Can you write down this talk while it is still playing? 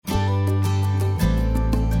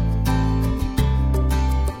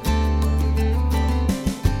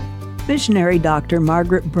Visionary Dr.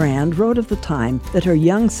 Margaret Brand wrote of the time that her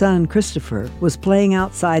young son, Christopher, was playing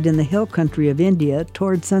outside in the hill country of India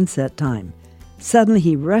toward sunset time. Suddenly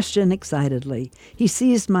he rushed in excitedly. He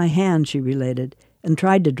seized my hand, she related, and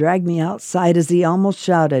tried to drag me outside as he almost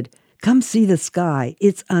shouted, "Come see the sky.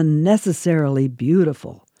 It's unnecessarily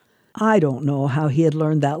beautiful." I don't know how he had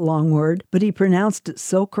learned that long word, but he pronounced it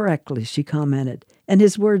so correctly, she commented, and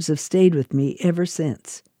his words have stayed with me ever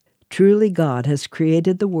since. Truly, God has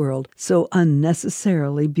created the world so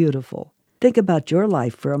unnecessarily beautiful. Think about your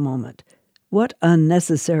life for a moment. What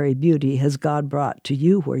unnecessary beauty has God brought to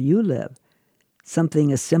you where you live?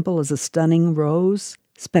 Something as simple as a stunning rose,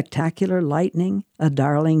 spectacular lightning, a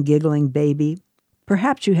darling, giggling baby.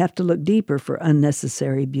 Perhaps you have to look deeper for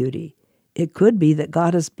unnecessary beauty. It could be that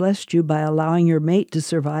God has blessed you by allowing your mate to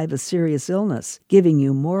survive a serious illness, giving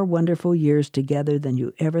you more wonderful years together than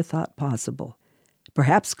you ever thought possible.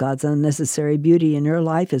 Perhaps God's unnecessary beauty in your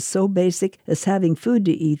life is so basic as having food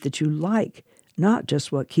to eat that you like, not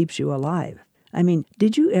just what keeps you alive. I mean,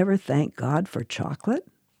 did you ever thank God for chocolate?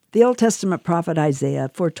 The Old Testament prophet Isaiah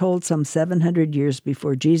foretold some 700 years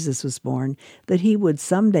before Jesus was born that he would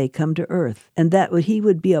someday come to earth, and that he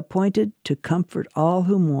would be appointed to comfort all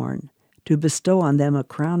who mourn, to bestow on them a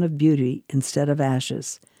crown of beauty instead of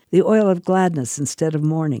ashes, the oil of gladness instead of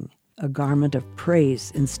mourning, a garment of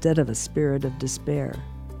praise instead of a spirit of despair.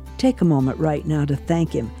 Take a moment right now to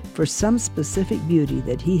thank Him for some specific beauty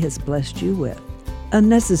that He has blessed you with.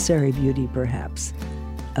 Unnecessary beauty, perhaps,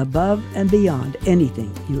 above and beyond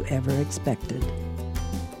anything you ever expected.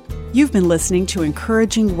 You've been listening to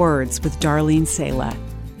Encouraging Words with Darlene Sala.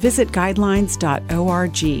 Visit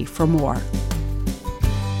guidelines.org for more.